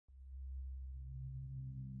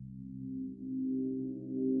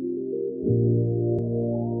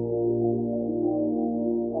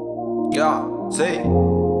Yeah, say.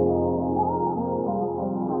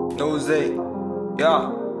 Nose,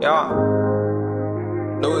 yeah, yeah.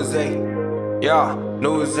 Nose, yeah,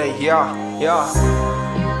 nose, yeah, yeah.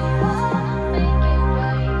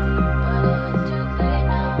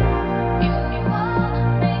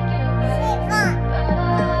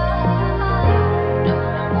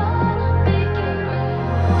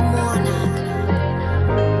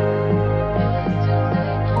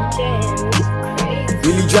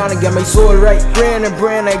 Really tryna get my soul right, praying and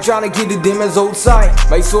praying, I tryna keep the demons outside.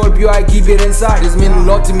 My soul pure, I keep it inside. This mean a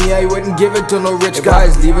lot to me, I wouldn't give it to no rich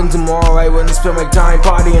guys. Leaving tomorrow, I wouldn't spend my time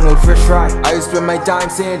partying on fish fry. I would spend my time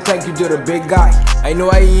saying thank you to the big guy. I know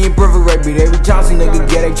I ain't perfect right, but every chance a nigga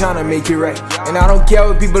get, I tryna make it right. And I don't care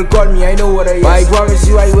what people call me, I know what I is. But I promise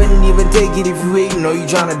you, I wouldn't even take it if you hating or you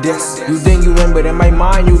tryna diss. You think you win, but in my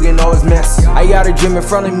mind, you can always miss. I got a gym in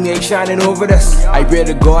front of me, I shining over this. I pray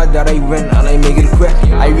to God that I win and I make it quick.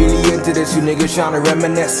 I really into this, you niggas tryna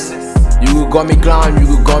reminisce. You could call me clown,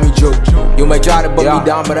 you could call me joke. You might try to put me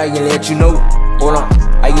down, but I can let you know. Hold on,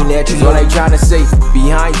 I can let you know what I tryna say.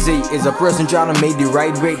 Behind Zay is a person tryna make the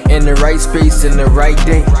right way, in the right space, in the right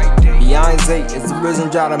day. Behind Zay is a person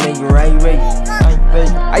tryna make the right way.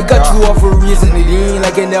 I cut you off for a reason, it ain't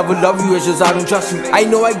like I never love you, it's just I don't trust you. I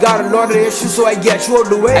know I got a lot of issues, so I get you out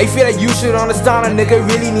the way. I feel like you should understand a nigga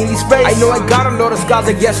really need space. I know I got a lot of scars,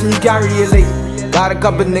 I guess you can't relate. Got a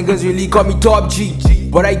couple niggas really call me top G,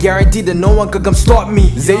 but I guarantee that no one could come stop me.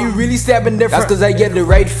 Say you really stepping different, that's cause I get the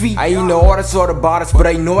right feet. I ain't the artist or the baddest, but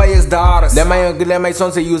I know I is the artist. Let my uncle, let my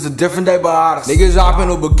son say you was a different type of artist. Niggas rapping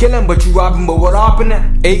over killing, but you rapping but what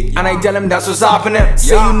happening? Hey, and I tell him that's what's happening.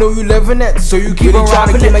 Say you know you living it, so you keep on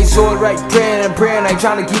rapping. Keep my soul right, praying and praying, I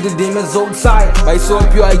tryna keep the demons outside. My soul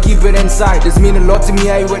pure, I keep it inside. This mean a lot to me,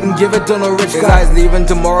 I wouldn't give it to no rich guys. Leaving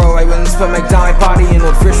tomorrow, I wouldn't spend my time partying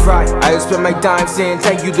on fish fry. I would spend my time saying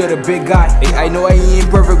thank you to the big guy. Hey, I know I ain't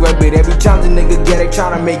perfect right, but every chance a nigga get, I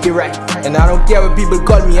tryna make it right. And I don't care what people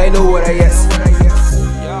call me, I know what I is.